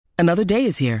Another day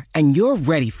is here, and you're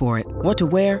ready for it. What to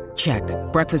wear? Check.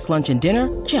 Breakfast, lunch, and dinner?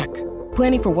 Check.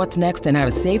 Planning for what's next and how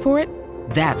to save for it?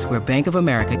 That's where Bank of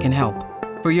America can help.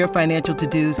 For your financial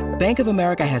to-dos, Bank of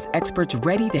America has experts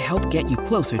ready to help get you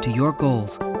closer to your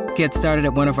goals. Get started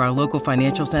at one of our local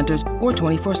financial centers or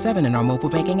 24/7 in our mobile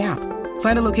banking app.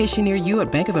 Find a location near you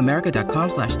at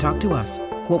bankofamerica.com/talktous.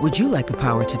 What would you like the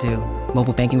power to do?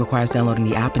 Mobile banking requires downloading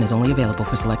the app and is only available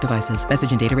for select devices.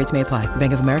 Message and data rates may apply.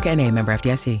 Bank of America N.A., member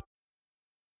FDIC.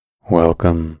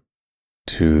 Welcome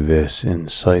to this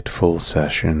insightful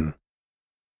session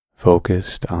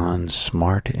focused on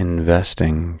smart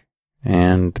investing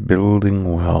and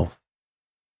building wealth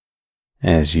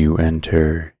as you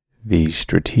enter the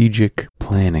strategic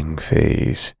planning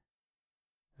phase,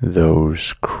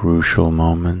 those crucial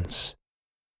moments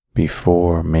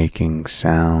before making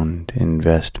sound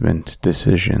investment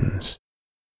decisions.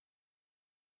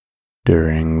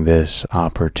 During this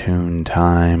opportune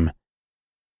time,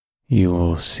 you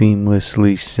will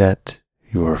seamlessly set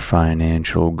your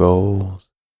financial goals,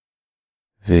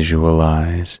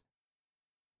 visualize,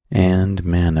 and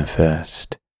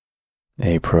manifest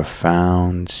a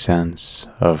profound sense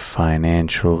of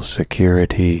financial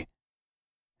security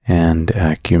and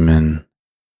acumen.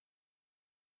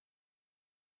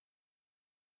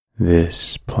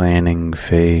 This planning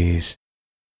phase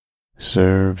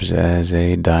serves as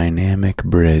a dynamic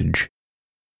bridge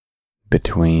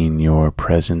between your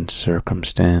present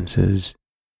circumstances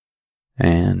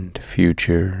and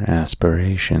future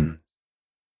aspirations,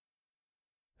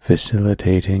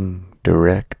 facilitating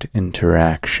direct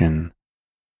interaction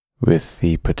with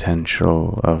the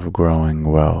potential of growing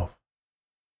wealth.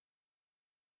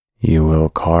 You will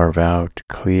carve out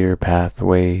clear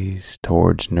pathways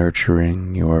towards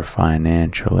nurturing your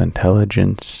financial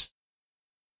intelligence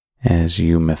as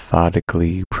you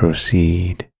methodically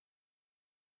proceed.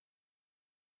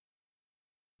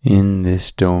 In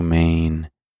this domain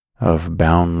of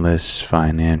boundless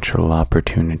financial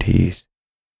opportunities,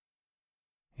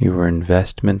 your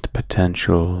investment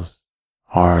potentials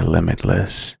are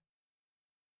limitless.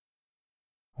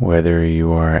 Whether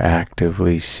you are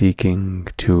actively seeking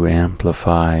to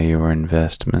amplify your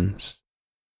investments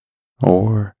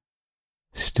or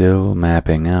still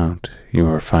mapping out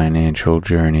your financial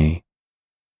journey,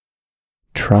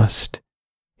 trust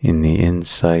in the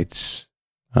insights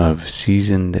of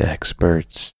seasoned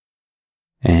experts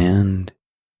and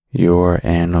your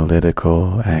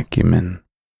analytical acumen.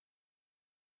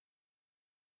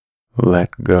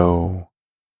 Let go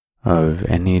of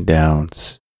any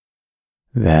doubts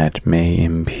that may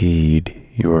impede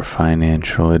your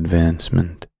financial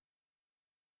advancement.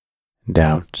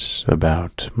 Doubts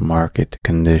about market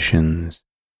conditions,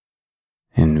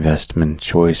 investment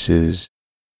choices,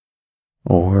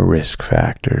 or risk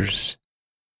factors.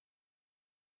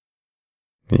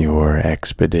 Your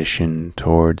expedition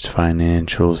towards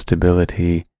financial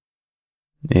stability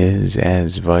is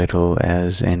as vital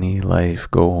as any life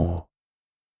goal.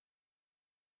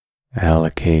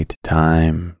 Allocate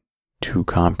time to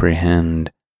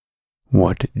comprehend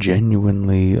what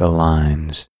genuinely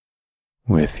aligns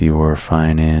with your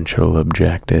financial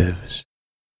objectives.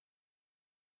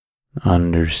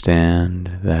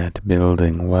 Understand that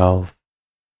building wealth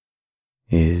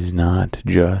is not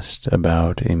just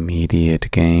about immediate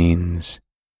gains.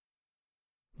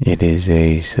 It is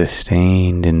a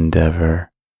sustained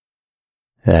endeavor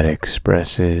that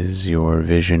expresses your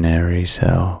visionary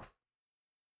self.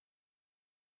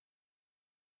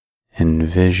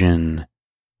 Envision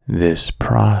this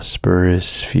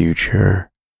prosperous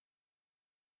future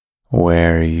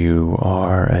where you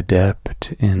are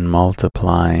adept in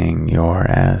multiplying your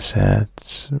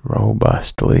assets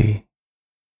robustly.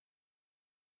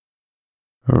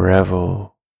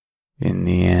 Revel in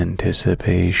the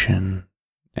anticipation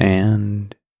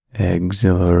and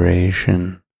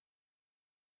exhilaration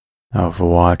of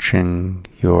watching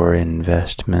your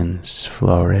investments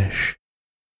flourish.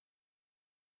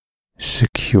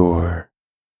 Secure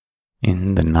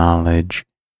in the knowledge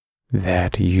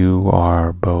that you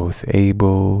are both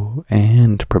able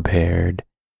and prepared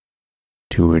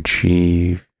to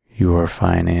achieve your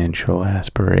financial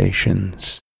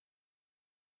aspirations.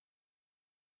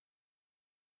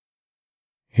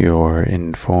 Your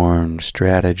informed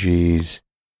strategies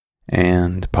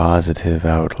and positive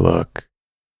outlook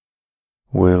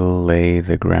will lay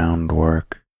the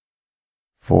groundwork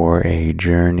for a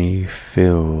journey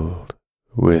filled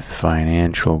with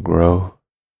financial growth,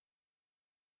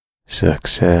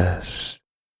 success,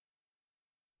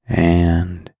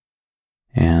 and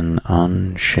an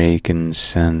unshaken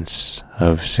sense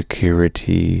of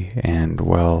security and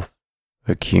wealth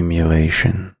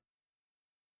accumulation.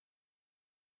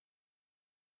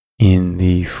 In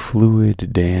the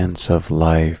fluid dance of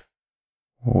life,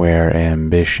 where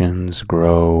ambitions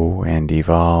grow and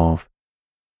evolve,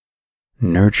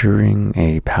 nurturing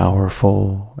a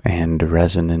powerful and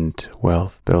resonant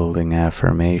wealth-building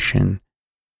affirmation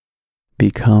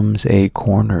becomes a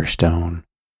cornerstone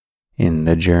in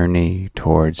the journey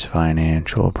towards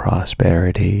financial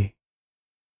prosperity.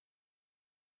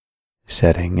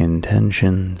 Setting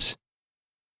intentions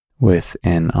with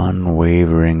an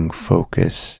unwavering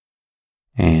focus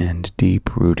and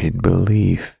deep-rooted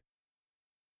belief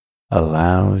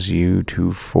allows you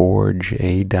to forge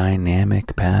a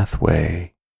dynamic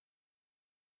pathway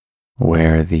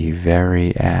where the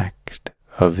very act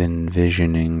of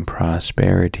envisioning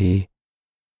prosperity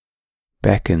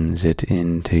beckons it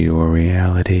into your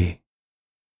reality.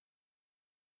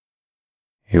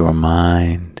 Your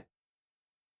mind,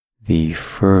 the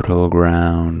fertile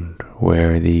ground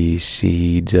where these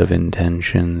seeds of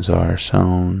intentions are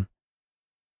sown,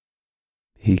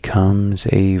 becomes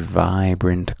a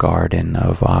vibrant garden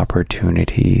of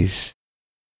opportunities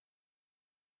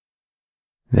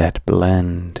that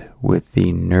blend with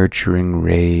the nurturing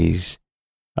rays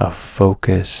of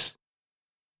focus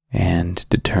and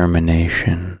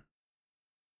determination.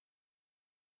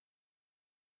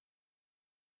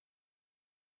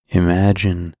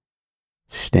 Imagine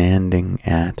standing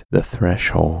at the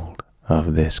threshold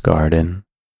of this garden,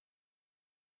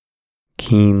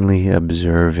 keenly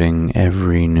observing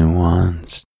every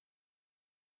nuance,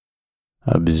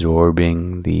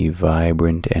 absorbing the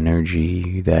vibrant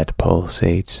energy that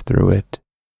pulsates through it,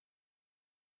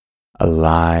 a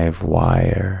live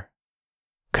wire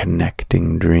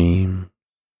connecting dream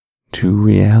to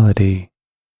reality.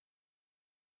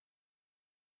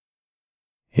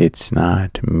 It's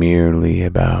not merely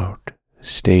about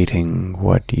stating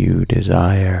what you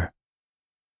desire.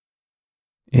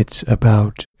 It's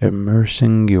about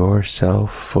immersing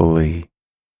yourself fully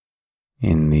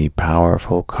in the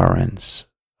powerful currents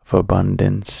of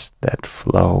abundance that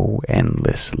flow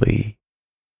endlessly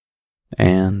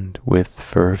and with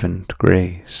fervent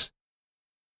grace.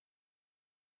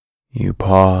 You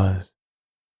pause,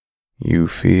 you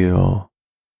feel,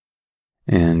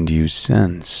 and you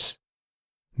sense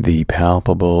the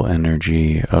palpable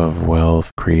energy of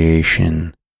wealth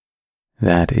creation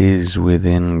that is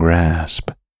within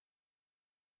grasp,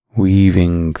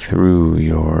 weaving through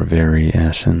your very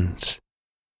essence,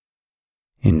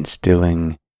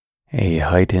 instilling a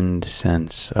heightened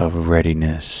sense of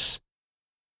readiness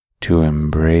to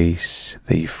embrace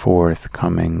the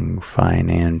forthcoming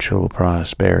financial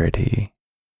prosperity.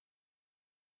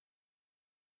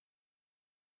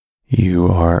 You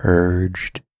are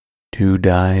urged to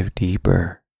dive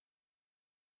deeper,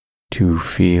 to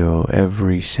feel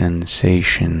every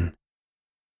sensation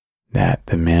that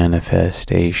the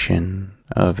manifestation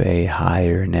of a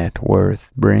higher net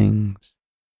worth brings.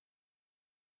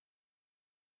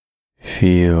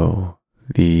 Feel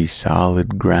the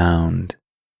solid ground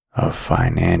of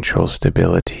financial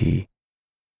stability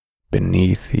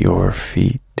beneath your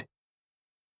feet,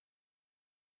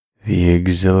 the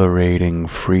exhilarating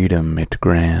freedom it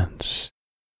grants,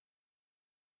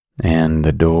 and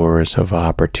the doors of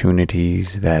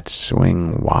opportunities that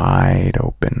swing wide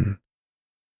open,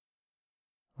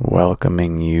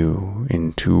 welcoming you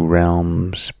into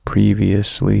realms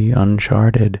previously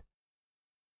uncharted.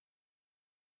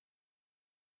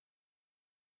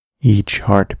 Each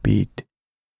heartbeat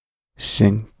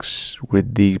syncs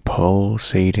with the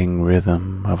pulsating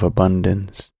rhythm of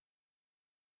abundance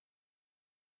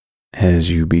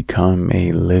as you become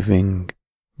a living,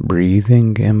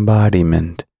 breathing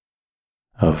embodiment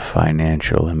of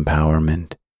financial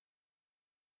empowerment,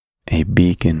 a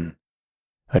beacon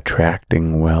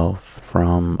attracting wealth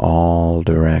from all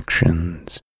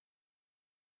directions.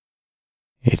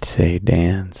 It's a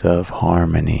dance of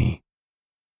harmony,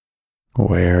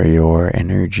 where your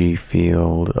energy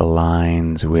field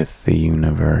aligns with the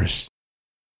universe,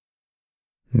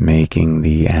 making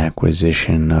the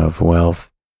acquisition of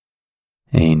wealth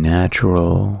a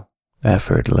natural,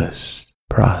 effortless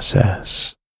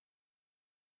process.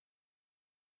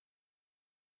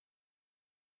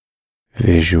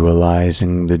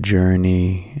 Visualizing the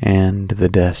journey and the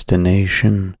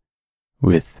destination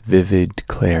with vivid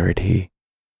clarity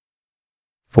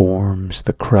forms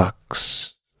the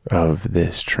crux of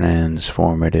this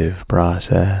transformative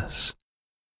process.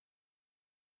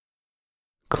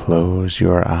 Close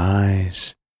your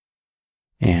eyes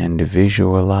and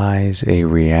visualize a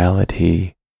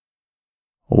reality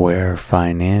where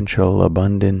financial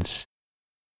abundance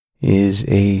is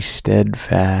a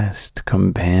steadfast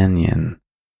companion,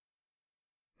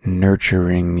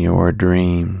 nurturing your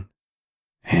dream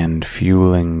and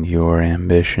fueling your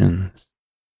ambitions.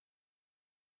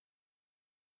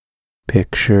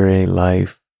 Picture a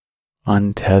life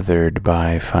untethered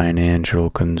by financial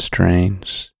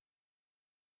constraints,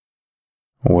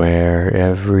 where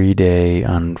every day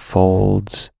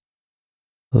unfolds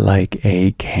like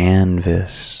a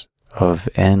canvas of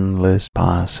endless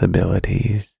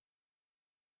possibilities,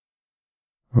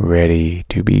 ready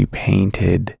to be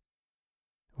painted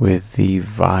with the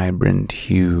vibrant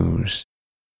hues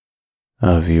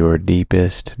of your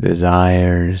deepest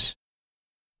desires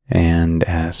and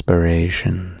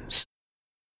aspirations.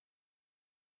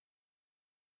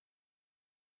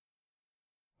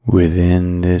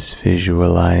 Within this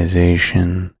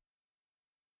visualization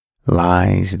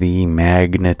lies the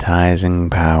magnetizing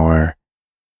power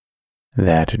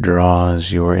that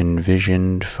draws your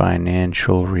envisioned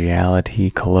financial reality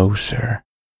closer,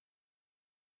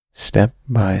 step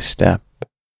by step,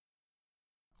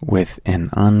 with an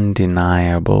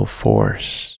undeniable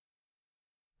force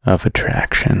of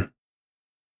attraction.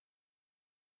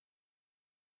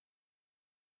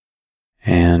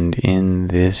 And in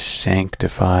this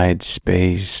sanctified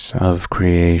space of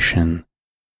creation,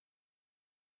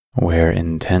 where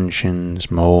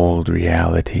intentions mold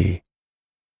reality,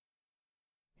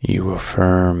 you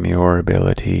affirm your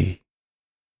ability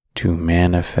to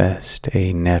manifest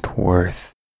a net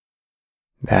worth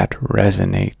that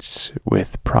resonates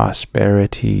with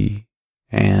prosperity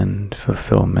and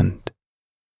fulfillment.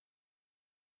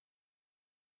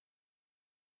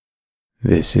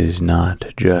 This is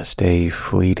not just a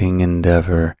fleeting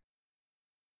endeavor,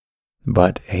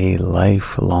 but a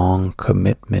lifelong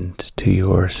commitment to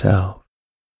yourself,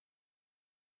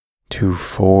 to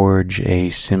forge a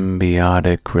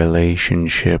symbiotic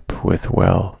relationship with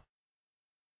wealth,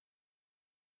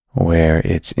 where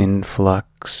its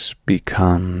influx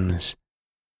becomes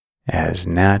as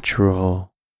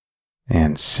natural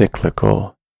and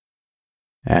cyclical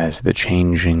as the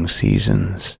changing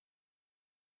seasons.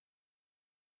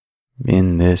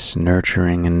 In this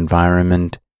nurturing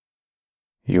environment,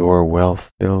 your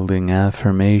wealth-building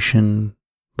affirmation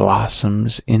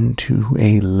blossoms into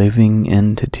a living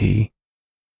entity,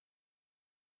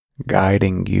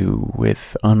 guiding you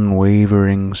with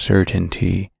unwavering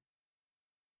certainty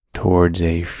towards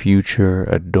a future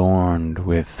adorned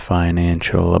with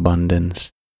financial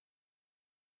abundance,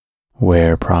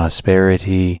 where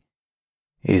prosperity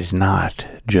is not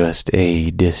just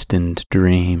a distant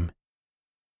dream,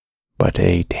 but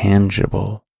a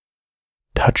tangible,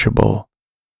 touchable,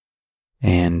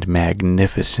 and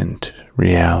magnificent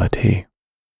reality.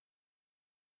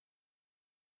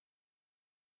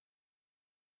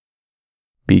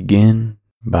 Begin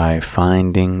by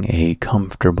finding a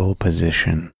comfortable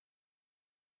position,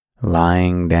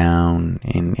 lying down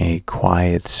in a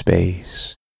quiet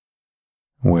space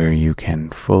where you can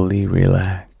fully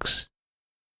relax.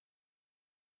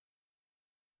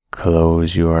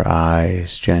 Close your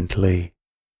eyes gently,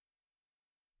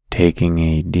 taking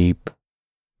a deep,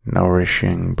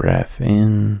 nourishing breath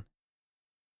in,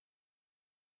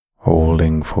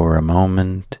 holding for a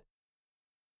moment,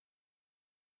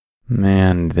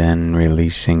 and then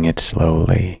releasing it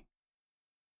slowly.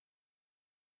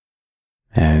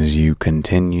 As you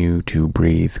continue to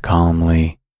breathe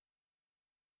calmly,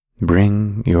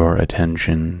 bring your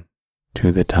attention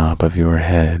to the top of your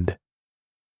head.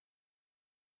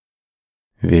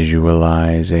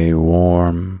 Visualize a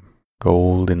warm,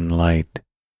 golden light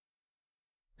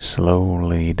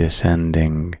slowly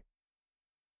descending,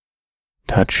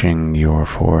 touching your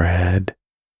forehead,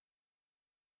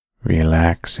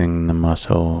 relaxing the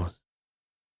muscles,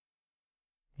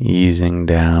 easing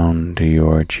down to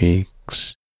your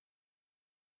cheeks,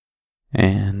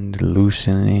 and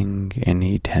loosening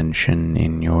any tension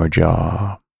in your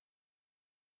jaw.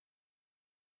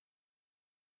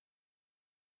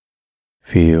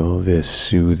 Feel this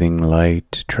soothing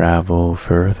light travel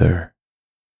further,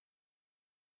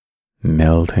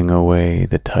 melting away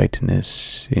the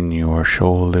tightness in your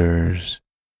shoulders,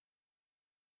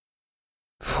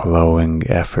 flowing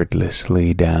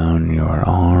effortlessly down your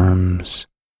arms,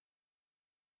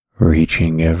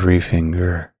 reaching every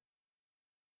finger.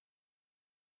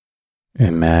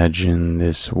 Imagine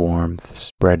this warmth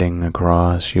spreading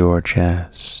across your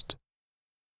chest,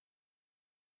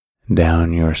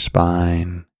 down your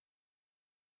spine,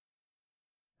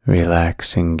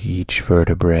 relaxing each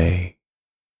vertebrae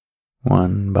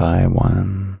one by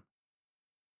one.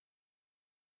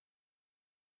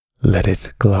 Let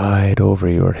it glide over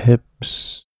your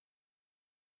hips,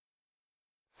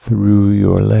 through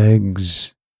your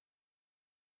legs,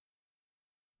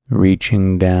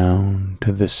 reaching down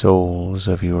to the soles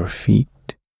of your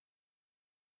feet,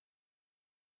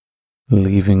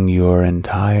 leaving your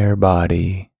entire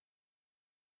body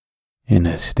in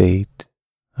a state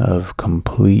of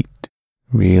complete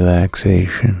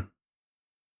relaxation.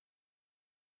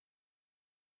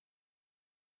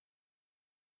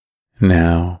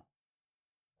 Now,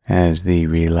 as the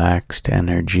relaxed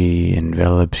energy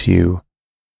envelops you,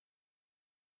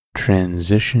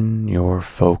 transition your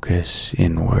focus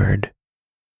inward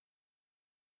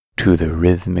to the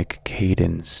rhythmic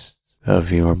cadence of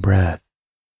your breath,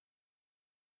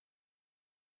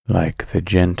 like the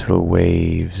gentle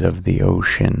waves of the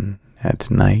ocean at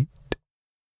night.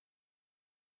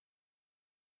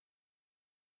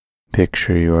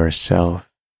 Picture yourself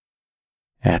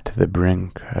at the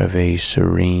brink of a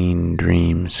serene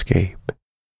dreamscape,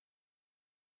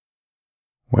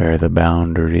 where the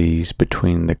boundaries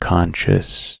between the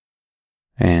conscious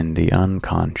and the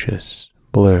unconscious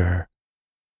blur,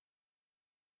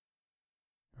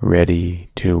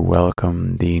 ready to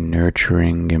welcome the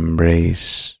nurturing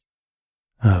embrace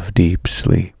of deep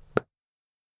sleep.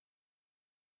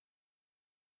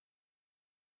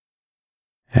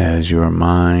 As your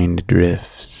mind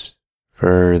drifts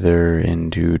further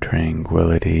into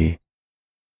tranquility,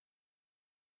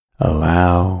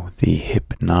 allow the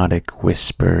hypnotic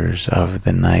whispers of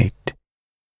the night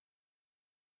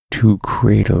to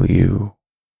cradle you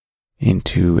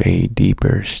into a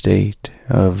deeper state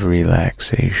of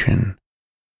relaxation,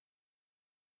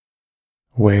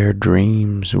 where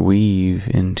dreams weave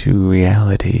into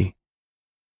reality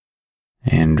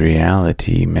and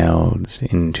reality melds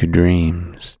into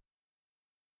dreams.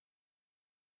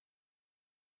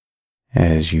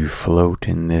 As you float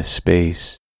in this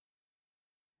space,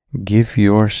 give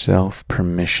yourself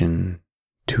permission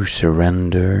to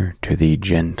surrender to the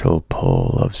gentle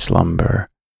pull of slumber,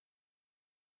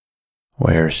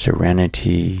 where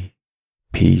serenity,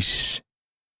 peace,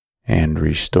 and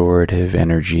restorative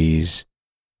energies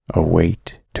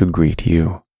await to greet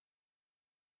you.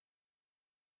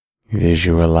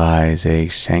 Visualize a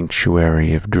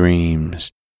sanctuary of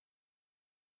dreams,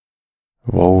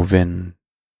 woven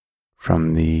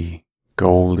from the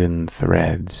golden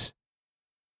threads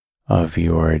of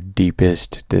your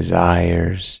deepest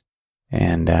desires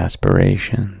and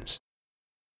aspirations,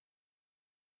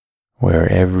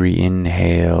 where every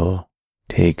inhale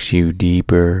takes you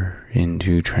deeper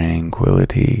into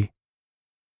tranquility,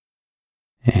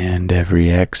 and every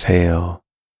exhale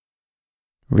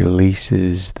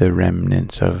releases the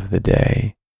remnants of the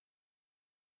day,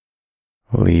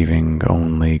 leaving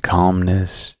only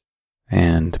calmness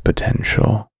and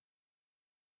potential.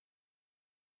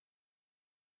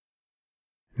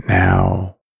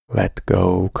 Now let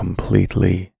go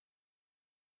completely,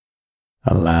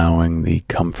 allowing the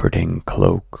comforting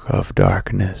cloak of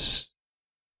darkness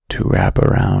to wrap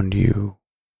around you,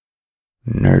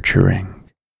 nurturing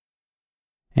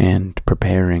and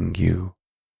preparing you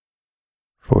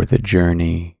for the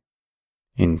journey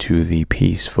into the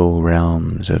peaceful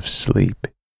realms of sleep.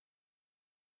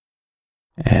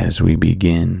 As we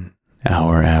begin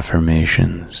our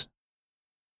affirmations,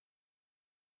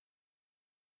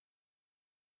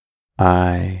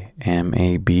 I am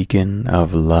a beacon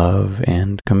of love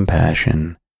and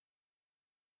compassion,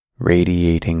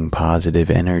 radiating positive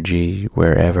energy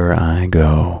wherever I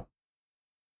go.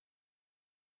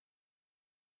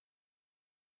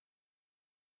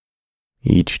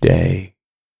 Each day,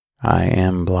 I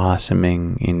am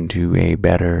blossoming into a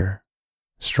better,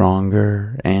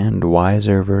 stronger, and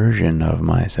wiser version of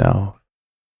myself.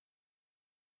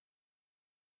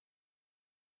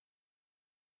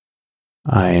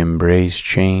 I embrace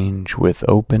change with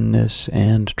openness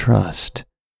and trust,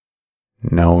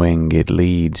 knowing it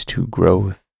leads to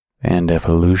growth and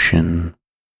evolution.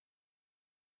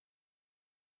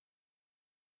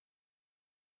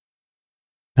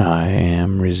 I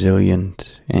am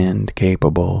resilient and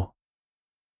capable,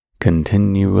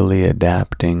 continually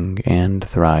adapting and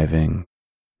thriving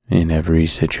in every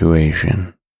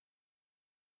situation.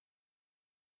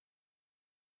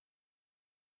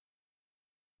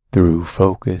 Through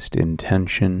focused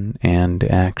intention and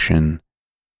action,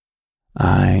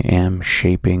 I am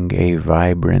shaping a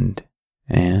vibrant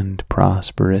and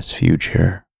prosperous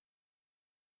future.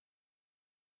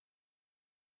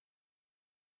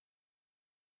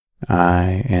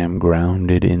 I am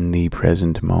grounded in the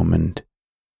present moment,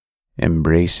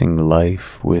 embracing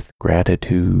life with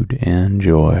gratitude and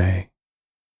joy.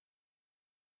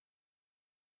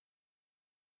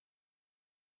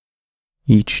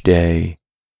 Each day,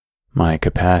 my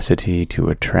capacity to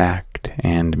attract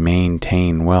and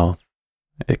maintain wealth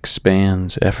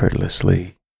expands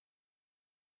effortlessly.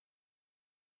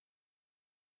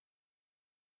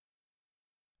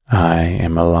 I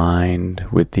am aligned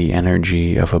with the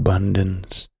energy of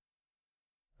abundance,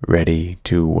 ready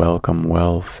to welcome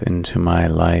wealth into my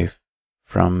life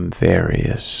from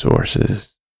various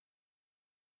sources.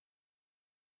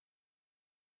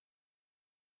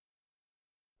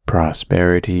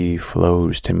 Prosperity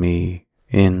flows to me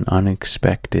in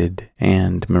unexpected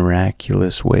and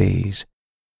miraculous ways,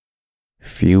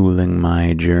 fueling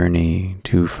my journey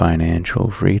to financial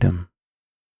freedom.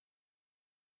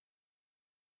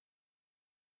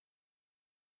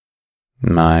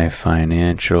 My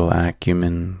financial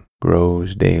acumen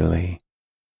grows daily,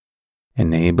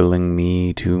 enabling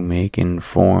me to make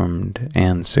informed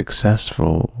and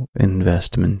successful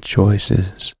investment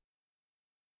choices.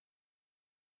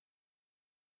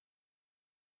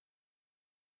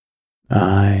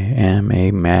 I am a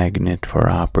magnet for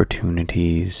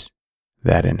opportunities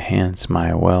that enhance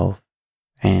my wealth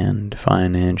and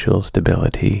financial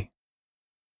stability.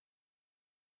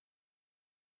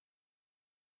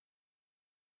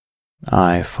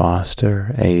 I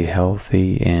foster a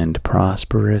healthy and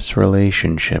prosperous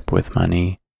relationship with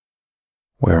money,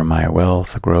 where my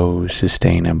wealth grows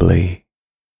sustainably.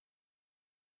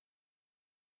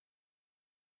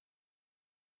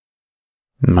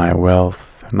 My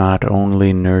wealth not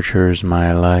only nurtures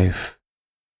my life,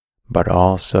 but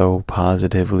also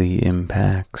positively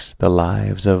impacts the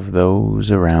lives of those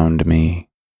around me.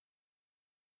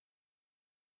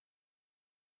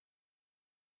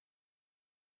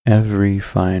 Every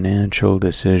financial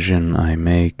decision I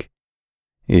make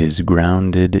is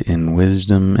grounded in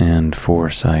wisdom and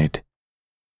foresight,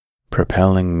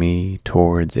 propelling me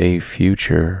towards a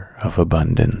future of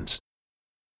abundance.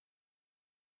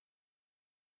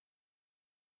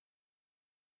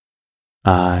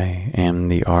 I am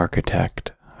the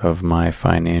architect of my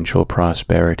financial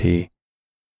prosperity,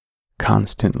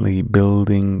 constantly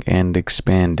building and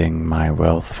expanding my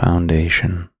wealth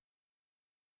foundation.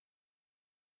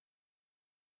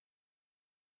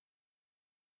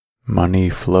 Money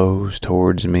flows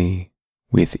towards me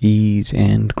with ease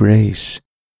and grace,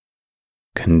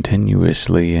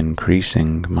 continuously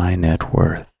increasing my net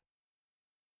worth.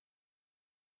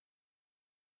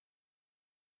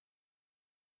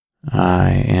 I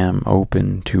am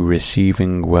open to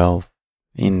receiving wealth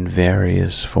in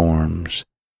various forms,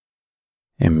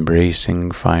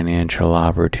 embracing financial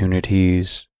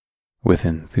opportunities with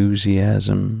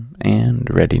enthusiasm and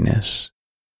readiness.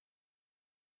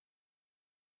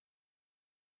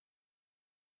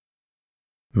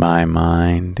 My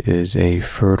mind is a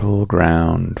fertile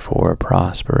ground for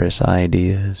prosperous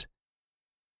ideas,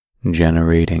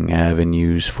 generating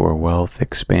avenues for wealth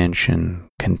expansion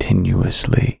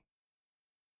continuously.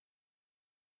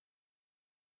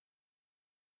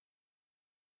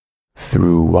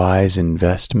 Through wise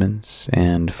investments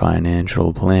and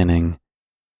financial planning,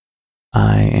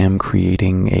 I am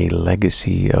creating a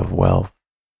legacy of wealth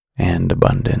and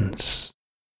abundance.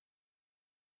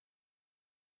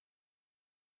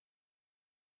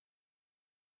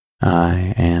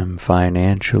 I am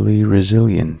financially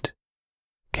resilient,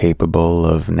 capable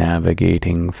of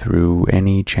navigating through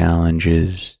any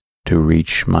challenges to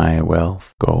reach my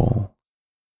wealth goal.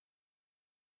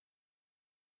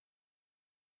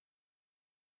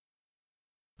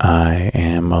 I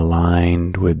am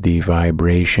aligned with the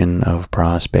vibration of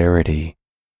prosperity,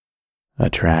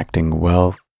 attracting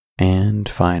wealth and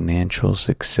financial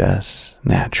success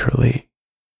naturally.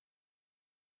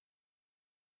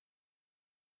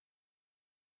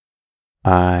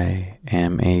 I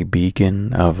am a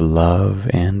beacon of love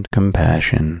and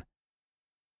compassion,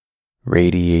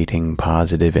 radiating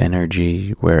positive energy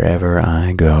wherever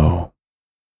I go.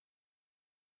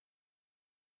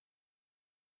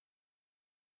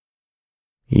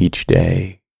 Each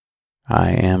day,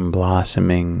 I am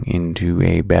blossoming into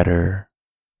a better,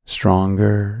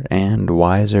 stronger, and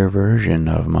wiser version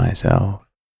of myself.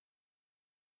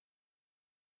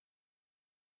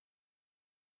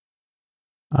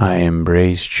 I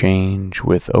embrace change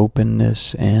with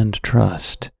openness and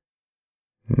trust,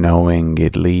 knowing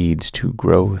it leads to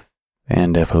growth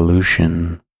and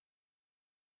evolution.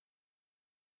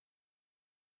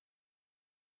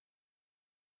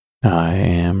 I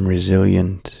am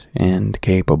resilient and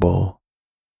capable,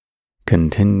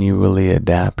 continually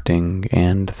adapting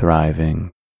and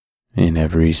thriving in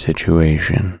every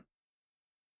situation.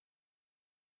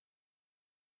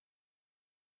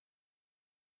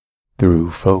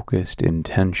 Through focused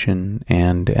intention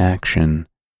and action,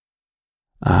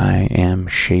 I am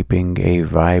shaping a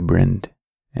vibrant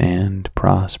and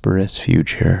prosperous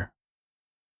future.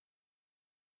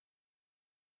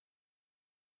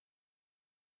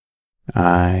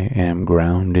 I am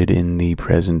grounded in the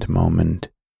present moment,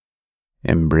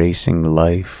 embracing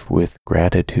life with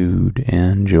gratitude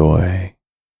and joy.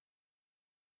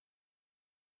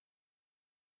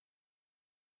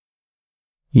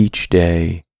 Each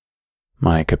day,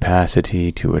 my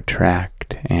capacity to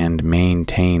attract and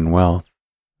maintain wealth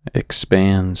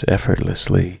expands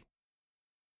effortlessly.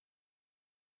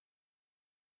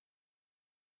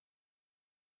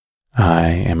 I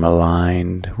am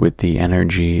aligned with the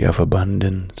energy of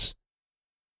abundance,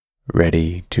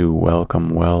 ready to welcome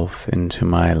wealth into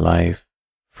my life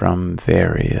from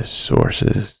various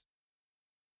sources.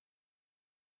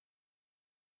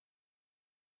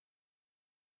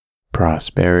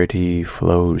 Prosperity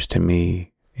flows to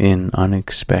me in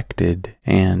unexpected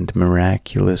and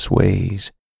miraculous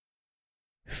ways,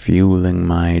 fueling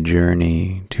my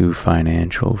journey to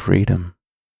financial freedom.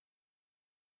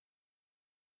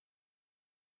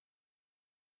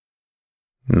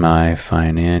 My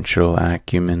financial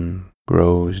acumen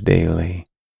grows daily,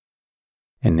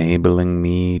 enabling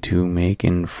me to make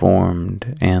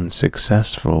informed and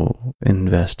successful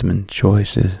investment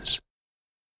choices.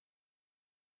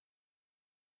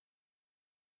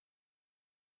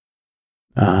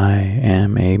 I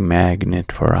am a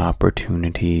magnet for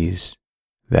opportunities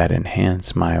that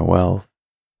enhance my wealth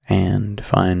and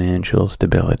financial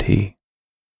stability.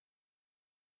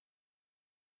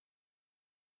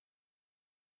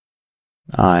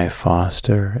 I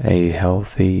foster a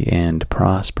healthy and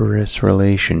prosperous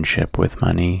relationship with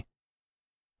money,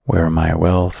 where my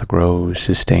wealth grows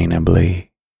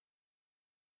sustainably.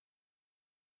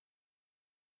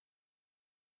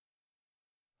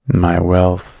 My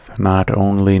wealth not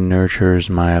only nurtures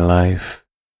my life,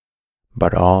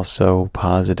 but also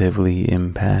positively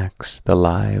impacts the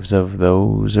lives of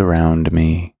those around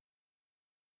me.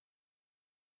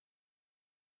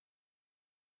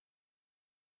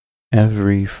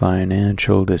 Every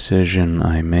financial decision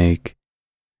I make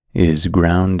is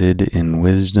grounded in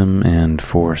wisdom and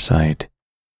foresight,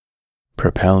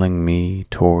 propelling me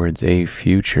towards a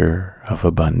future of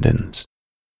abundance.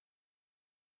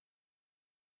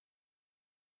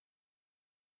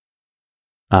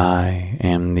 I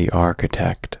am the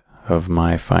architect of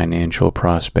my financial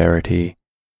prosperity,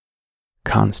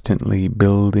 constantly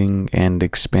building and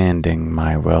expanding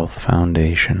my wealth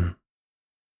foundation.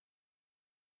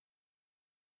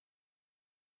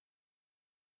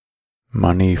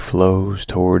 Money flows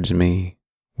towards me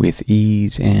with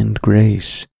ease and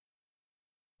grace,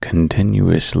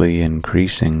 continuously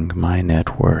increasing my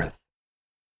net worth.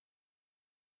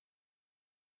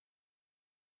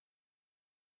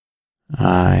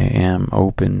 I am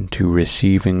open to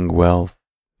receiving wealth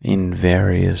in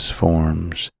various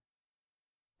forms,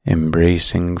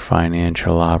 embracing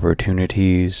financial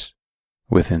opportunities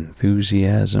with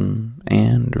enthusiasm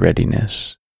and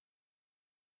readiness.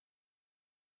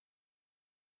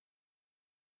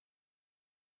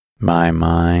 My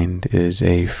mind is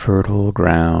a fertile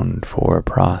ground for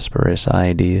prosperous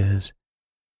ideas,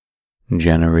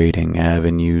 generating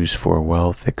avenues for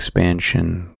wealth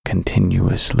expansion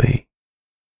continuously.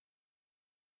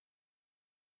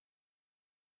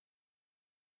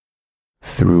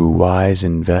 Through wise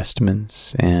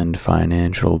investments and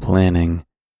financial planning,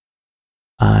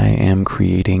 I am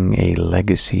creating a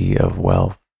legacy of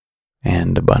wealth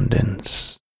and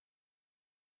abundance.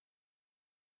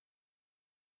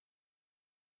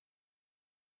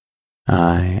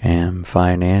 I am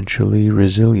financially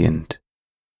resilient,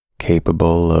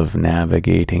 capable of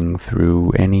navigating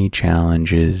through any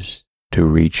challenges to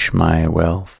reach my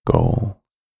wealth goal.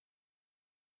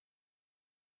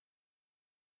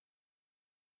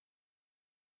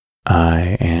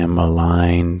 I am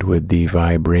aligned with the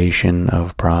vibration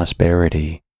of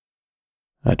prosperity,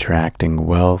 attracting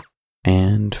wealth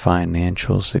and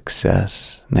financial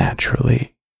success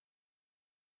naturally.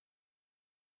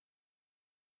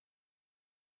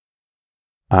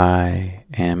 I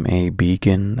am a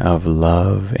beacon of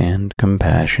love and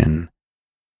compassion,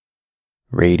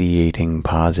 radiating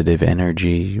positive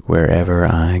energy wherever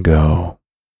I go.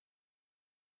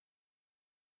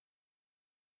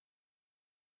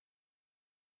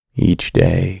 Each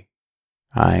day,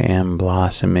 I am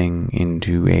blossoming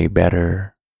into a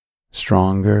better,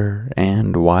 stronger,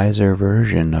 and wiser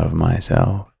version of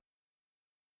myself.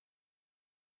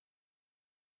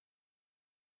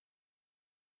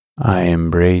 I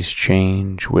embrace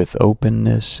change with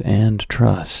openness and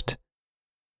trust,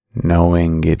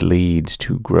 knowing it leads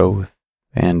to growth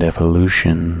and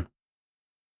evolution.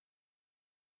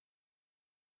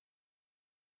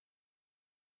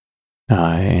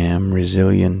 I am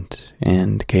resilient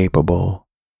and capable,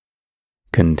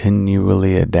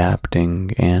 continually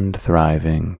adapting and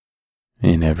thriving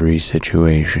in every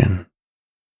situation.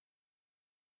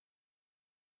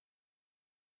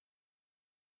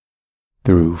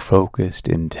 Through focused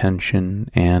intention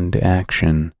and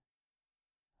action,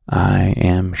 I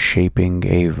am shaping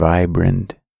a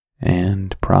vibrant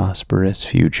and prosperous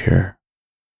future.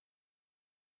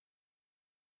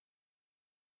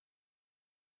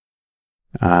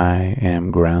 I am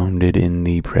grounded in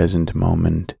the present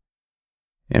moment,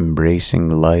 embracing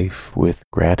life with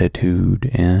gratitude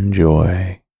and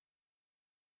joy.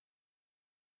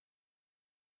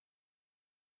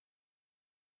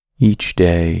 Each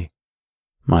day,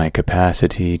 my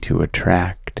capacity to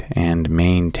attract and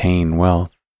maintain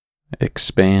wealth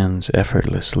expands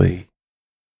effortlessly.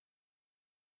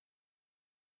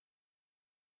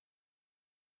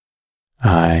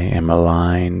 I am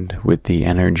aligned with the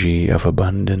energy of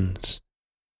abundance,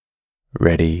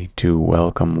 ready to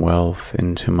welcome wealth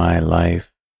into my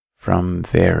life from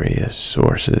various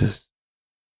sources.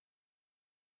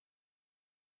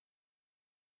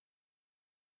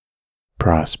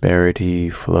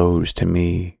 Prosperity flows to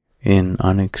me in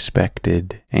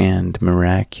unexpected and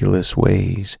miraculous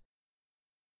ways,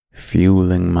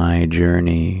 fueling my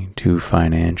journey to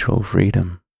financial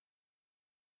freedom.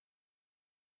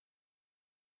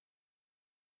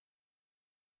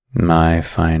 My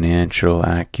financial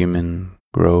acumen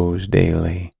grows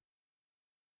daily,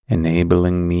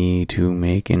 enabling me to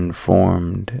make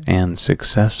informed and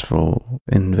successful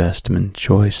investment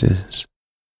choices.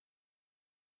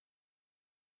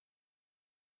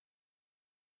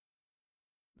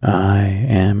 I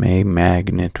am a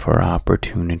magnet for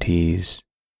opportunities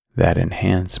that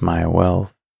enhance my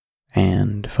wealth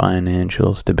and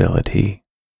financial stability.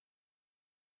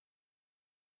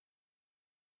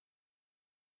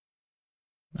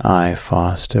 I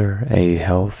foster a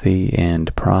healthy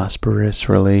and prosperous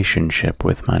relationship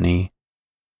with money,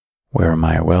 where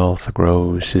my wealth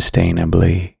grows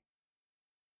sustainably.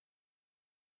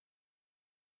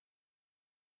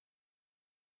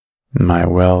 My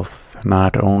wealth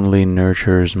not only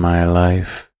nurtures my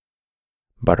life,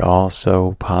 but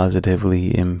also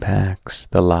positively impacts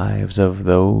the lives of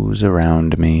those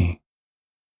around me.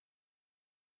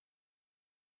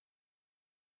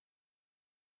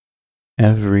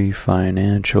 Every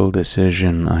financial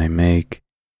decision I make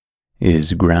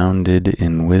is grounded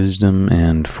in wisdom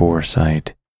and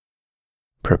foresight,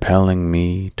 propelling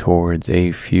me towards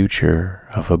a future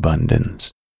of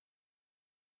abundance.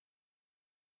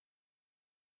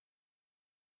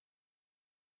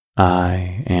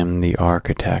 I am the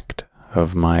architect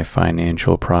of my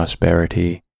financial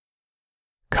prosperity,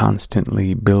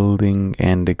 constantly building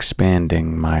and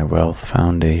expanding my wealth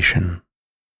foundation.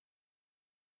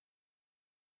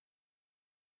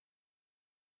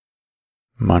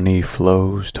 Money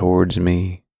flows towards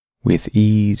me with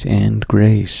ease and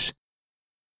grace,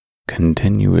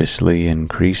 continuously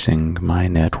increasing my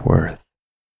net worth.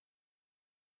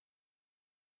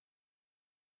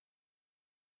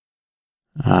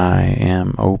 I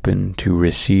am open to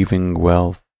receiving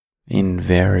wealth in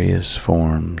various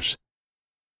forms,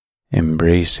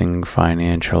 embracing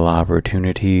financial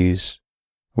opportunities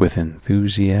with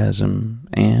enthusiasm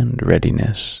and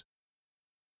readiness.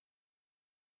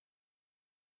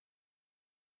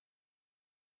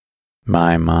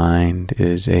 My mind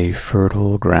is a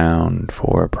fertile ground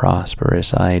for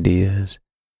prosperous ideas,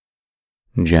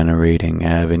 generating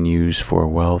avenues for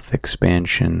wealth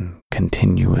expansion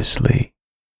continuously.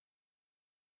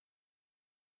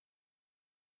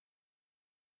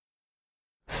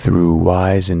 Through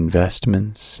wise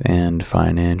investments and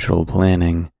financial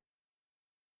planning,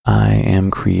 I am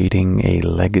creating a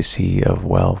legacy of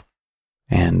wealth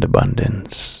and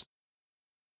abundance.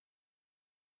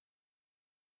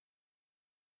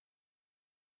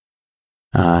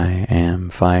 I am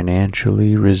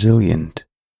financially resilient,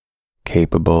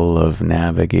 capable of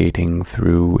navigating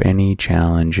through any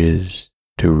challenges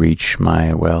to reach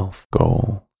my wealth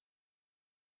goal.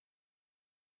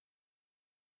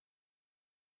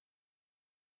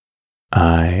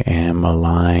 I am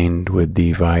aligned with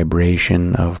the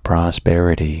vibration of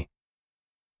prosperity,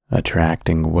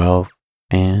 attracting wealth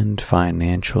and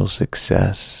financial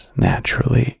success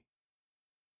naturally.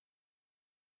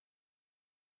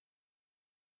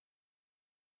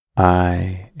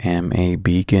 I am a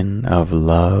beacon of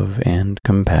love and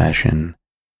compassion,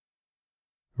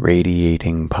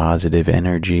 radiating positive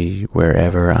energy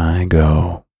wherever I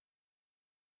go.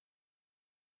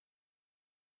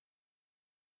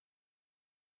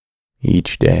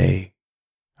 Each day,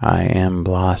 I am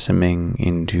blossoming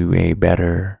into a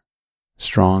better,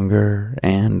 stronger,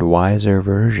 and wiser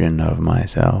version of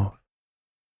myself.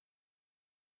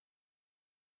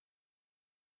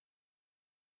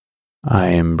 I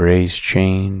embrace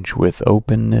change with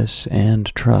openness and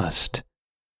trust,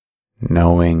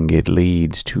 knowing it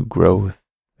leads to growth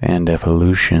and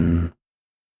evolution.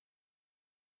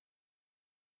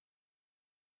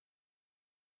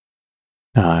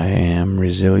 I am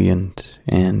resilient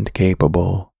and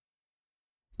capable,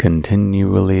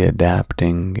 continually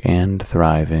adapting and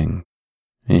thriving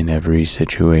in every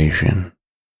situation.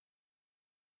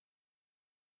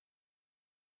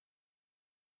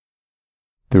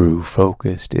 Through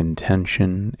focused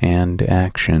intention and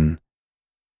action,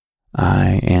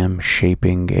 I am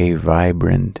shaping a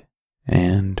vibrant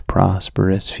and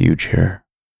prosperous future.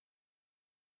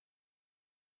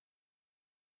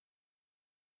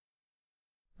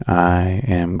 I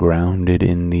am grounded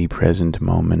in the present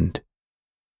moment,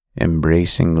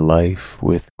 embracing life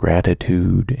with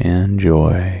gratitude and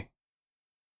joy.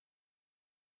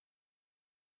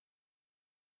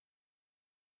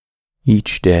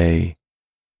 Each day,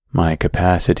 my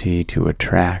capacity to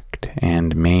attract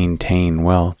and maintain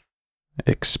wealth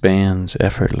expands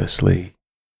effortlessly.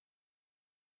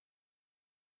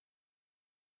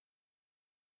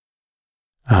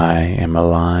 I am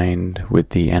aligned with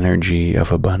the energy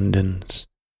of abundance,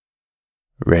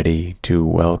 ready to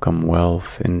welcome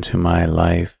wealth into my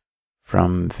life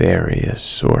from various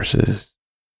sources.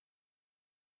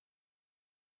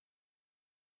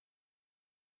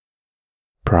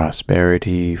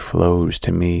 Prosperity flows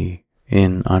to me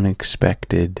in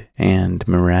unexpected and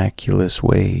miraculous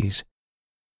ways,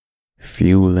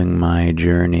 fueling my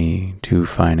journey to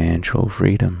financial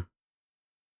freedom.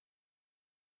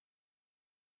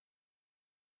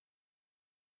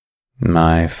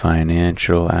 My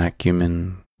financial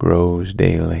acumen grows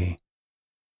daily,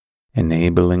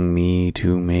 enabling me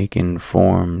to make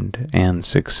informed and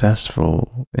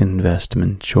successful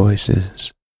investment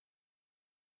choices.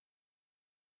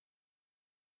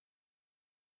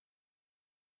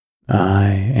 I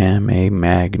am a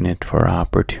magnet for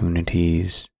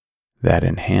opportunities that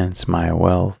enhance my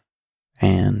wealth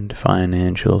and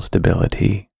financial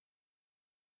stability.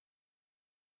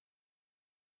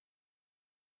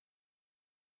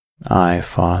 I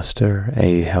foster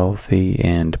a healthy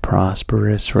and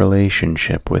prosperous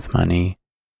relationship with money,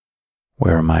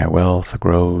 where my wealth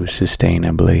grows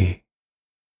sustainably.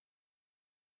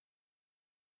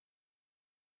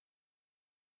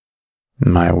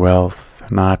 My wealth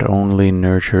not only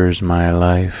nurtures my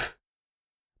life,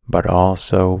 but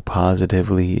also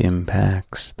positively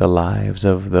impacts the lives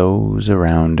of those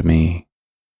around me.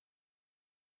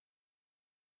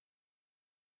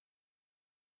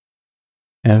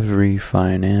 Every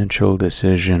financial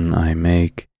decision I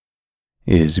make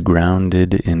is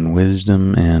grounded in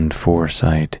wisdom and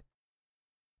foresight,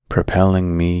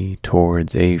 propelling me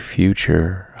towards a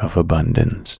future of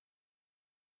abundance.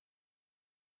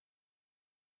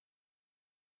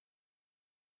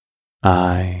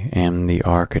 I am the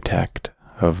architect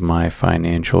of my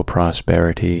financial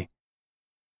prosperity,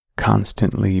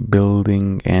 constantly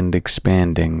building and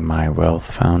expanding my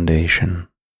wealth foundation.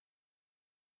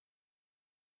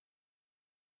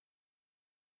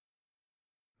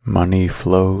 Money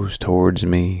flows towards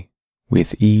me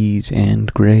with ease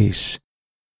and grace,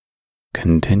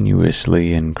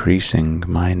 continuously increasing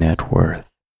my net worth.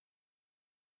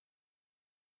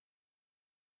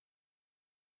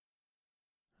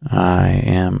 I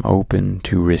am open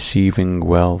to receiving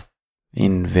wealth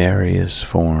in various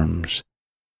forms,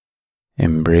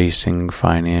 embracing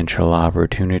financial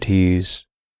opportunities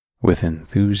with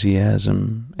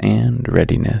enthusiasm and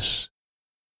readiness.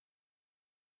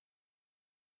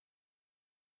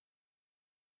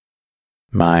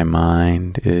 My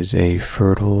mind is a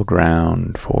fertile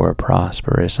ground for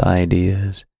prosperous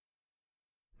ideas,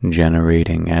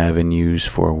 generating avenues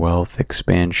for wealth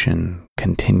expansion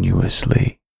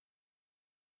continuously.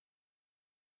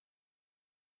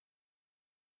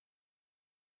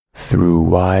 Through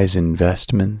wise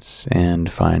investments and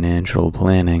financial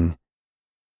planning,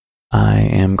 I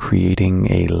am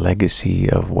creating a legacy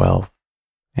of wealth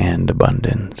and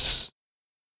abundance.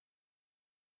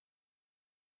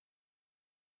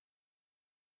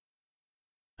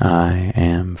 I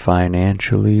am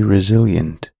financially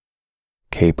resilient,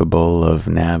 capable of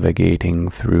navigating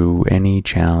through any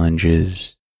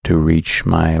challenges to reach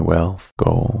my wealth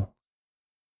goal.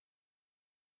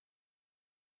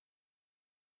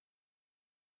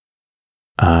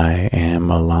 I am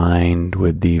aligned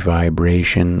with the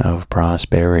vibration of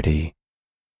prosperity,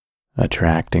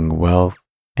 attracting wealth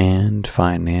and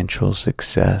financial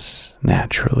success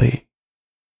naturally.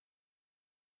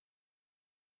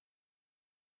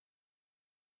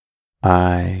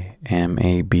 I am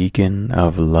a beacon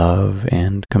of love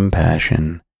and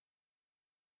compassion,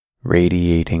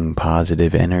 radiating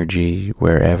positive energy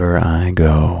wherever I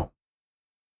go.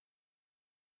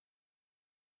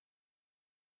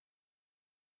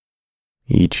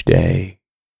 Each day,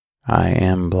 I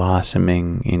am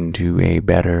blossoming into a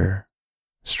better,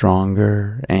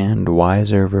 stronger, and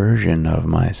wiser version of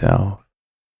myself.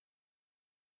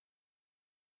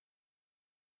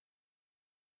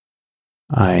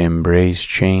 I embrace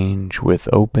change with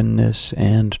openness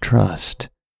and trust,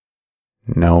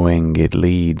 knowing it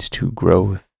leads to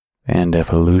growth and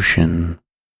evolution.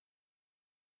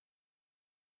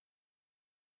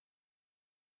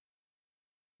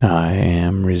 I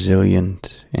am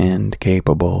resilient and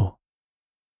capable,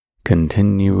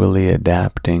 continually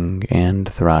adapting and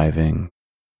thriving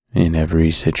in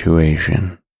every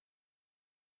situation.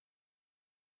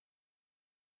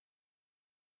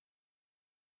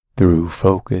 Through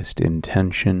focused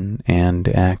intention and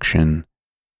action,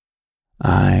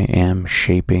 I am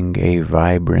shaping a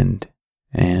vibrant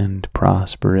and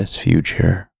prosperous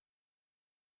future.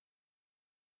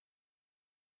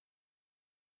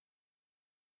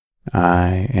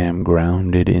 I am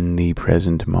grounded in the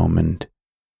present moment,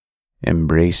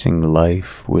 embracing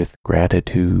life with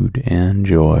gratitude and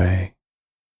joy.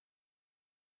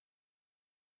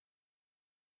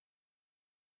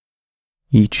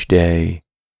 Each day,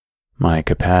 my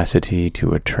capacity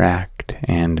to attract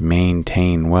and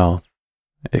maintain wealth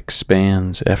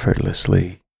expands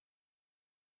effortlessly.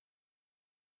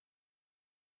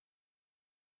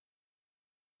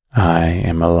 I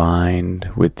am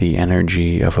aligned with the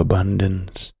energy of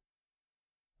abundance,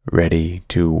 ready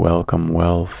to welcome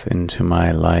wealth into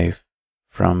my life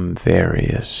from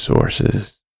various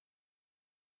sources.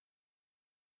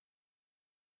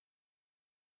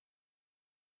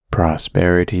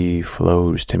 Prosperity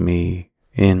flows to me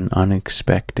in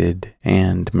unexpected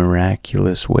and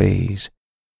miraculous ways,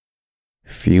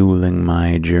 fueling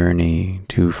my journey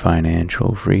to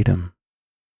financial freedom.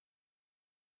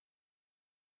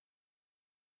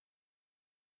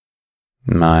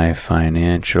 My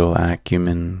financial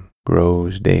acumen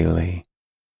grows daily,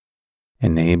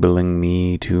 enabling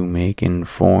me to make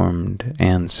informed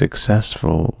and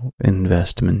successful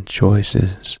investment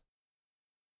choices.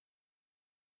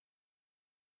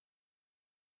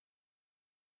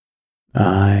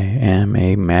 I am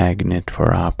a magnet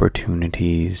for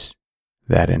opportunities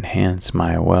that enhance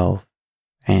my wealth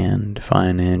and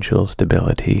financial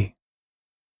stability.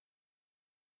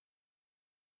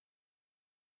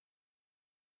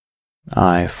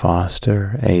 I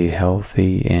foster a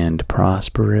healthy and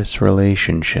prosperous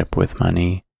relationship with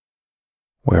money,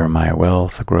 where my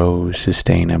wealth grows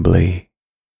sustainably.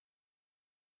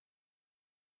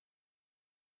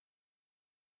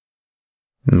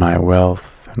 My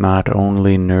wealth not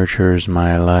only nurtures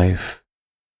my life,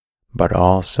 but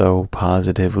also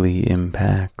positively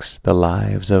impacts the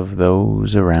lives of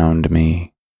those around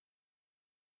me.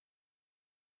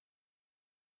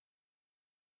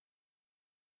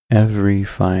 Every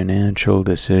financial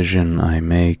decision I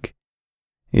make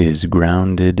is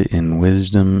grounded in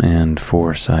wisdom and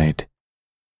foresight,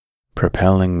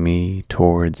 propelling me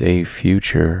towards a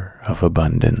future of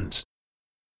abundance.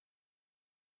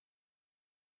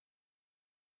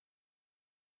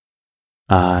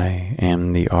 I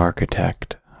am the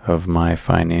architect of my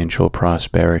financial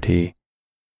prosperity,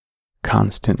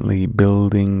 constantly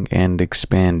building and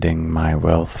expanding my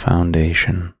wealth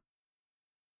foundation.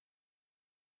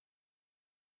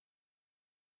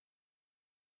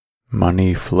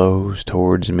 Money flows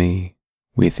towards me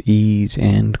with ease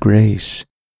and grace,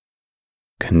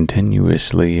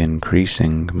 continuously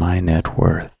increasing my net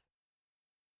worth.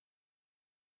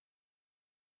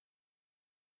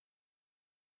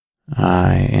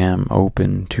 I am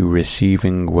open to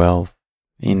receiving wealth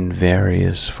in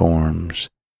various forms,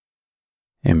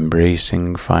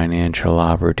 embracing financial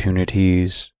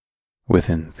opportunities with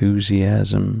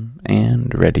enthusiasm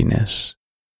and readiness.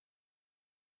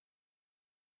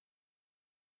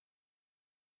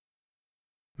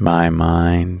 My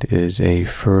mind is a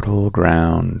fertile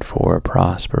ground for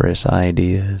prosperous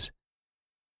ideas,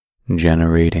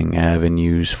 generating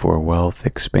avenues for wealth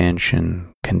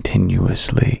expansion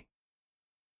continuously.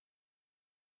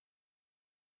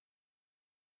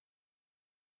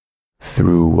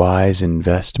 Through wise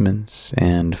investments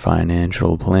and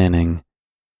financial planning,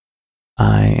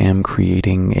 I am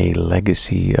creating a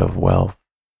legacy of wealth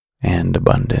and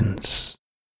abundance.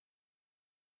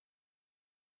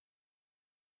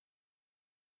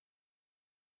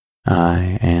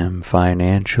 I am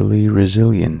financially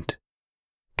resilient,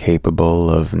 capable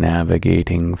of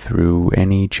navigating through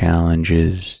any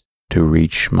challenges to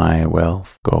reach my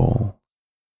wealth goal.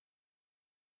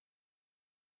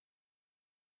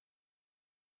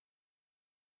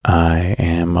 I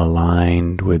am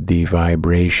aligned with the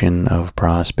vibration of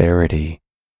prosperity,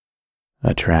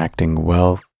 attracting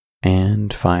wealth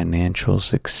and financial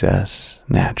success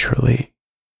naturally.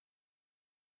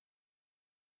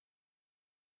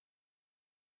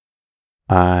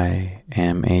 I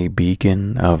am a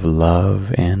beacon of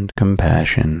love and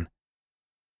compassion,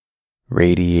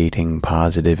 radiating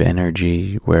positive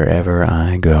energy wherever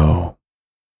I go.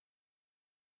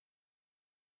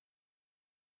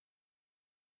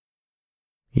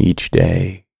 Each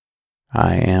day,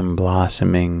 I am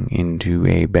blossoming into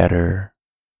a better,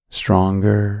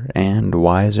 stronger, and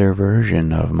wiser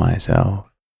version of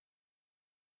myself.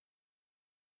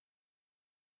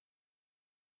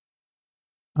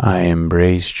 I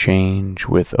embrace change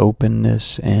with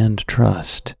openness and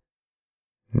trust,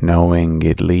 knowing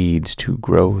it leads to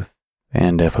growth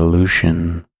and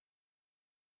evolution.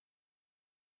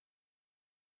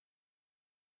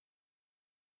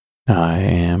 I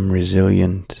am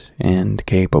resilient and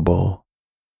capable,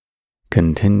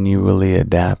 continually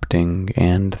adapting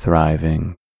and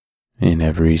thriving in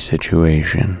every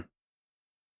situation.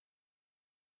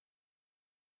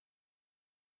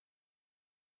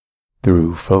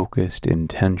 Through focused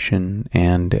intention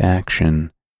and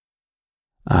action,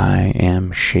 I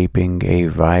am shaping a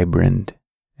vibrant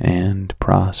and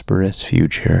prosperous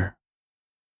future.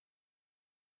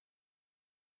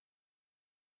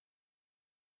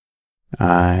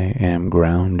 I am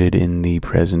grounded in the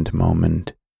present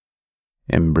moment,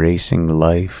 embracing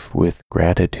life with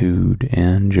gratitude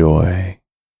and joy.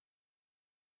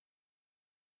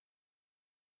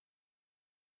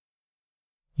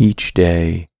 Each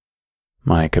day,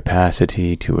 my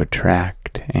capacity to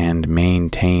attract and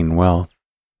maintain wealth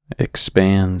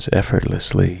expands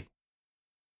effortlessly.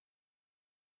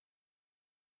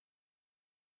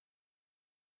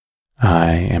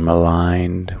 I am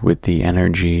aligned with the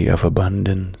energy of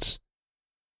abundance,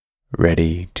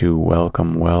 ready to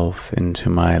welcome wealth into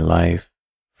my life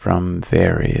from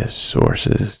various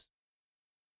sources.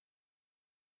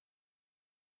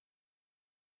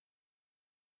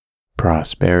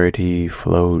 Prosperity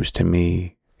flows to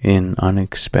me in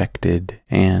unexpected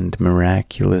and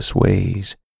miraculous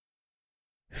ways,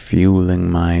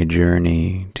 fueling my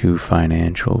journey to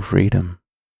financial freedom.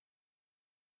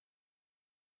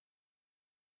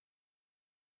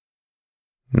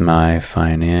 My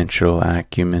financial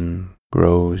acumen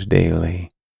grows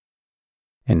daily,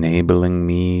 enabling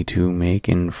me to make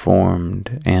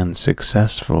informed and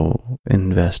successful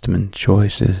investment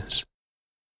choices.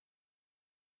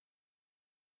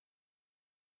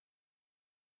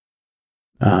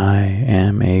 I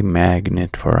am a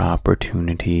magnet for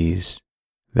opportunities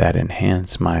that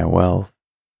enhance my wealth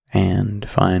and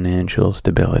financial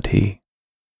stability.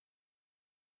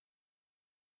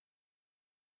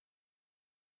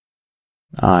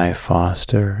 I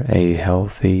foster a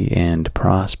healthy and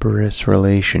prosperous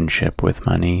relationship with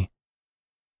money,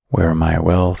 where my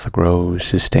wealth grows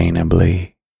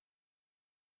sustainably.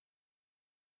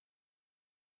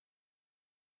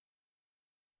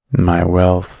 My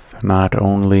wealth not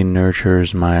only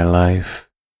nurtures my life,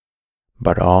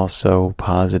 but also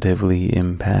positively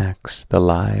impacts the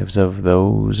lives of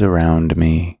those around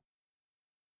me.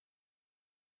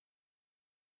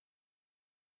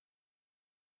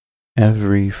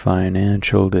 Every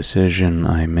financial decision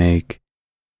I make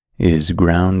is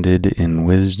grounded in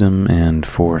wisdom and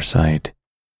foresight,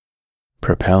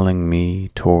 propelling me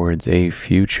towards a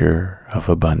future of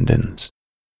abundance.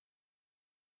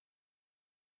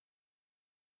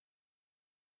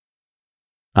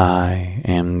 I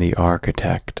am the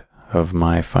architect of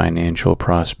my financial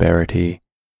prosperity,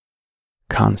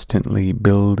 constantly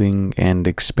building and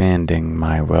expanding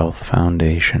my wealth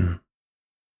foundation.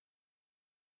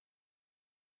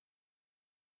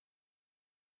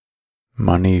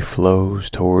 Money flows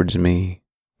towards me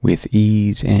with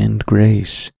ease and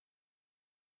grace,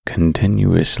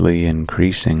 continuously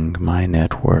increasing my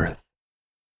net worth.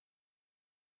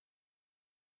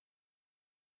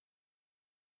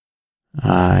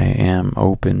 I am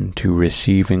open to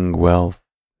receiving wealth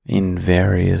in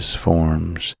various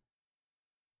forms,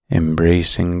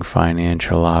 embracing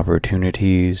financial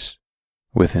opportunities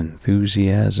with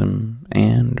enthusiasm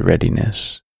and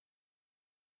readiness.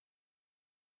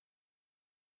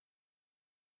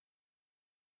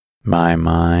 My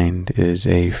mind is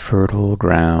a fertile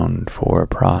ground for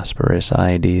prosperous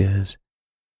ideas,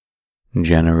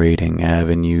 generating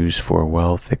avenues for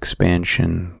wealth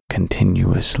expansion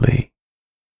continuously.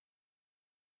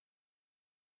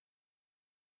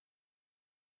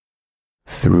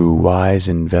 Through wise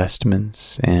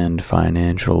investments and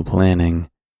financial planning,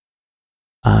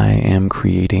 I am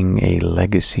creating a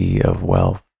legacy of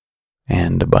wealth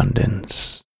and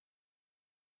abundance.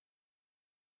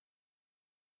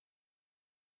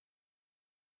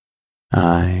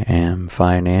 I am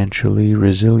financially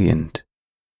resilient,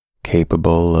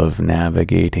 capable of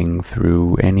navigating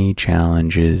through any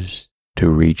challenges to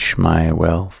reach my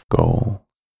wealth goal.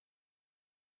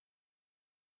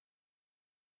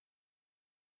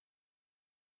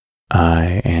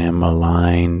 I am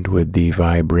aligned with the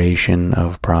vibration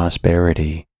of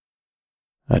prosperity,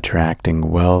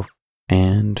 attracting wealth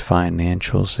and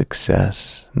financial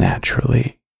success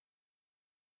naturally.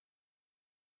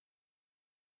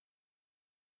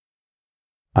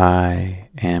 I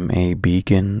am a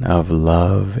beacon of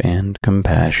love and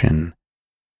compassion,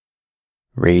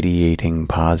 radiating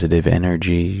positive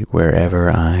energy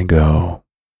wherever I go.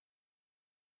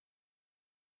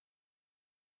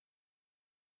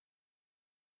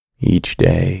 Each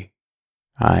day,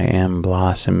 I am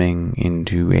blossoming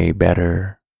into a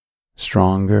better,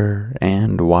 stronger,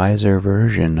 and wiser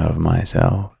version of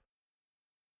myself.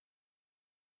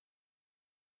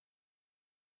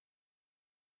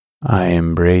 I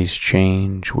embrace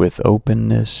change with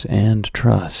openness and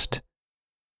trust,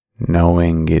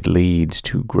 knowing it leads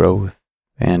to growth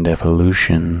and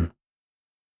evolution.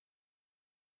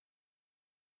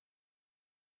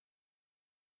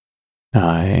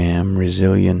 I am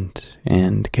resilient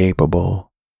and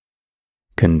capable,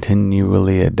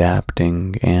 continually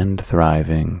adapting and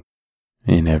thriving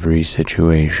in every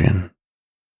situation.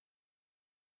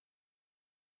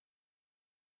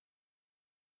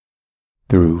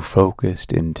 Through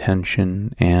focused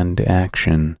intention and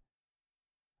action,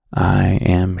 I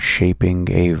am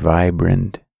shaping a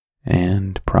vibrant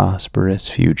and prosperous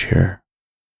future.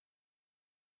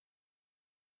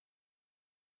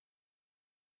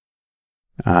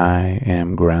 I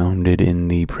am grounded in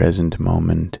the present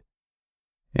moment,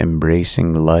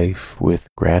 embracing life with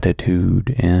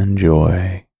gratitude and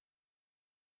joy.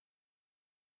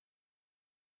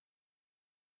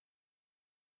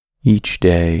 Each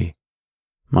day,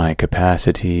 my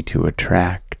capacity to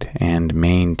attract and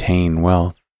maintain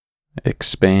wealth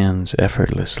expands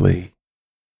effortlessly.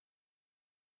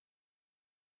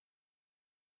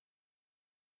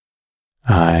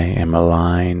 I am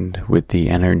aligned with the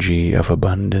energy of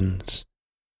abundance,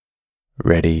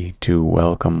 ready to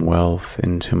welcome wealth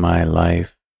into my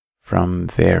life from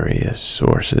various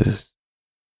sources.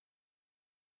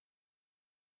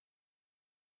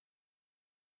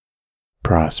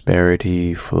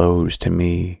 Prosperity flows to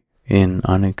me in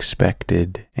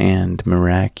unexpected and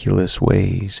miraculous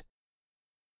ways,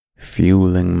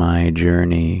 fueling my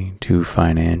journey to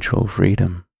financial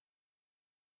freedom.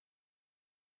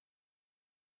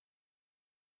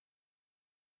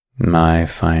 My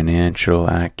financial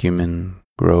acumen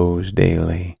grows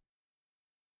daily,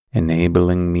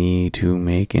 enabling me to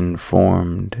make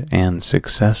informed and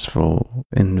successful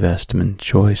investment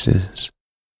choices.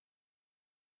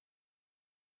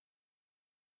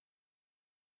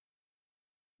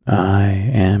 I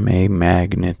am a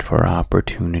magnet for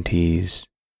opportunities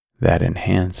that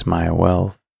enhance my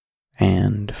wealth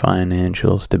and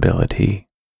financial stability.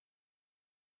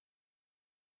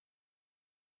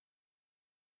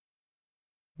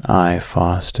 I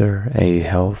foster a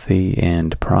healthy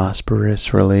and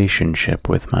prosperous relationship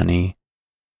with money,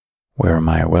 where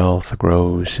my wealth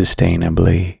grows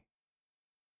sustainably.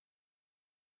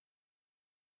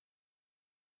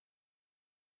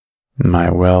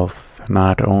 My wealth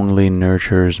not only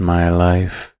nurtures my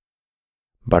life,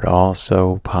 but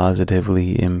also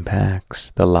positively impacts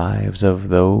the lives of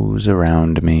those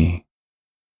around me.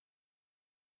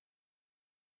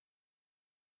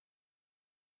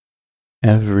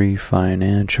 Every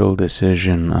financial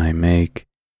decision I make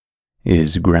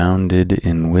is grounded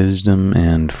in wisdom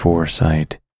and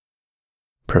foresight,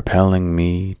 propelling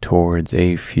me towards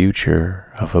a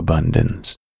future of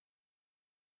abundance.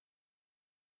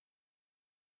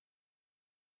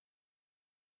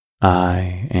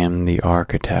 I am the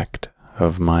architect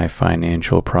of my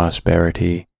financial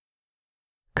prosperity,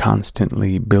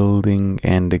 constantly building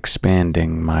and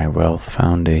expanding my wealth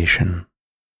foundation.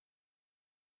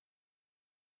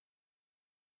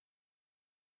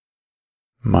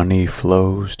 Money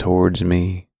flows towards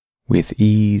me with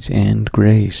ease and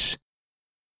grace,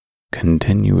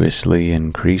 continuously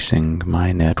increasing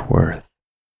my net worth.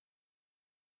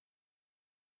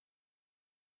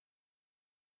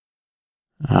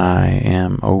 I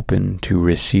am open to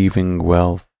receiving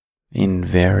wealth in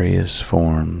various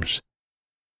forms,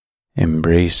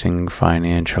 embracing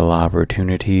financial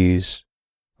opportunities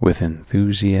with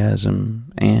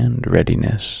enthusiasm and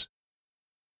readiness.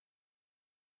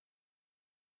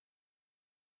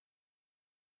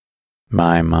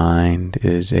 My mind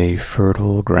is a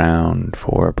fertile ground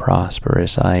for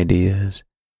prosperous ideas,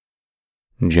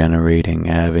 generating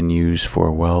avenues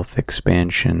for wealth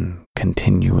expansion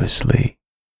continuously.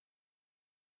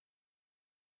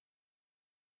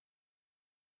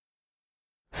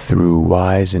 Through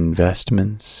wise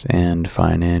investments and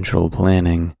financial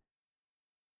planning,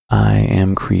 I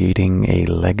am creating a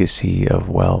legacy of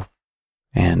wealth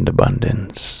and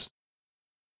abundance.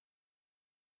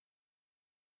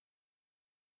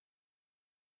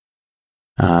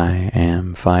 I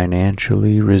am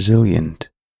financially resilient,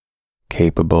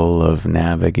 capable of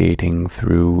navigating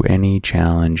through any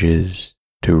challenges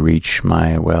to reach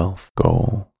my wealth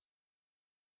goal.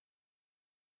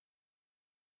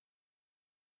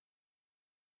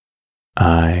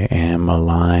 I am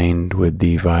aligned with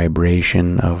the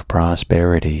vibration of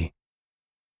prosperity,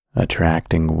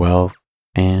 attracting wealth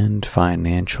and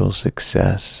financial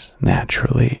success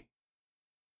naturally.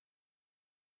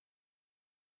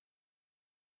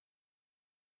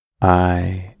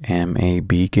 I am a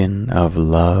beacon of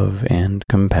love and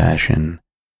compassion,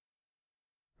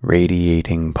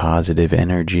 radiating positive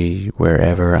energy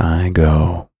wherever I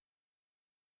go.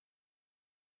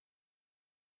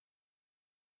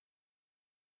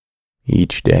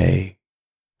 Each day,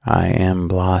 I am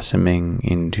blossoming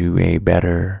into a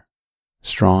better,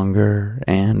 stronger,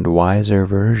 and wiser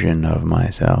version of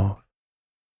myself.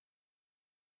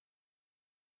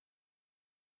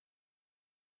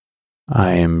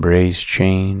 I embrace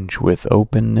change with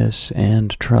openness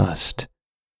and trust,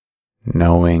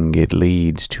 knowing it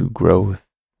leads to growth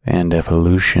and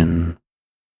evolution.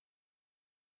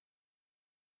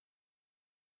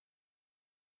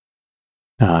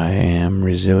 I am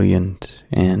resilient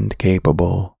and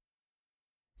capable,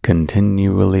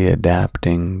 continually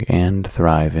adapting and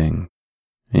thriving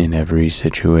in every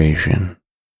situation.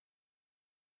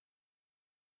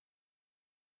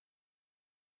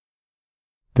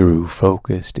 Through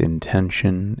focused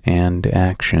intention and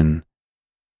action,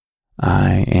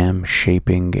 I am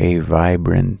shaping a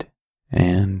vibrant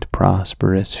and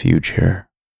prosperous future.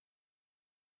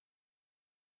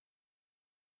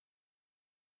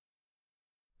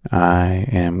 I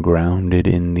am grounded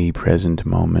in the present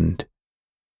moment,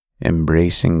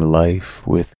 embracing life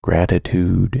with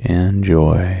gratitude and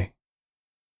joy.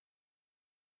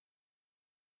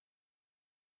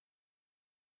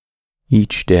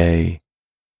 Each day,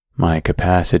 my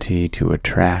capacity to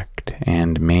attract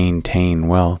and maintain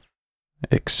wealth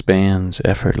expands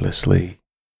effortlessly.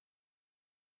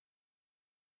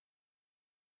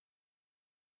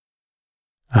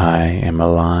 I am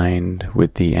aligned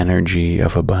with the energy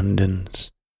of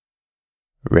abundance,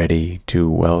 ready to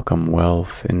welcome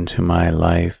wealth into my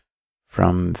life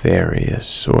from various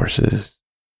sources.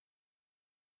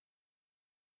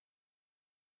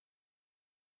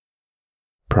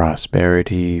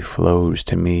 Prosperity flows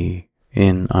to me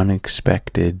in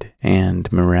unexpected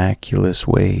and miraculous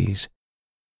ways,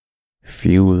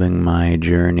 fueling my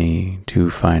journey to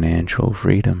financial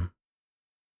freedom.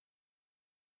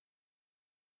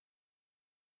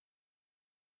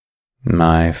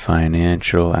 My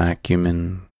financial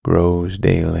acumen grows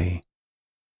daily,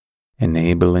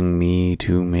 enabling me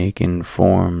to make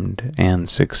informed and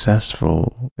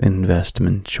successful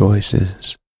investment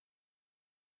choices.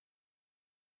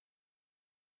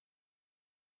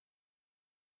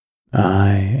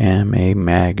 I am a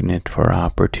magnet for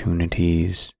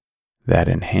opportunities that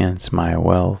enhance my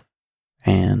wealth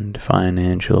and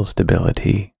financial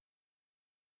stability.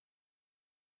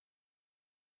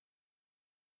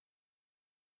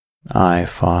 I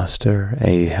foster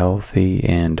a healthy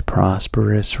and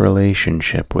prosperous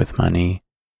relationship with money,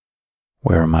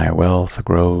 where my wealth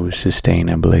grows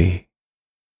sustainably.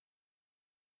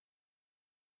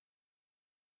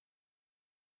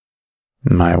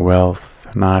 My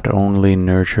wealth not only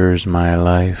nurtures my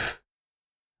life,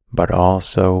 but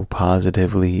also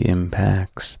positively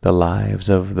impacts the lives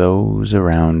of those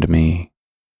around me.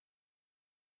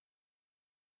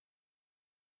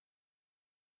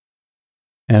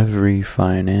 Every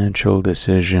financial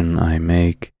decision I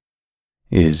make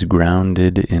is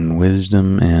grounded in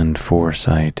wisdom and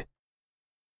foresight,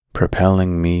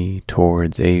 propelling me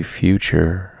towards a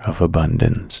future of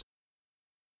abundance.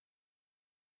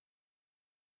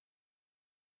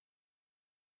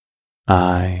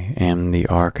 I am the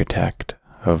architect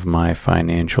of my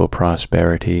financial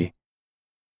prosperity,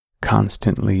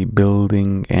 constantly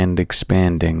building and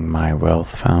expanding my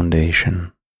wealth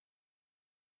foundation.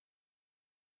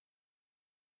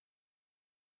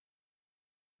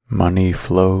 Money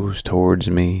flows towards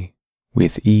me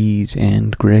with ease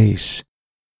and grace,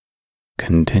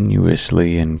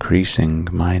 continuously increasing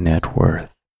my net worth.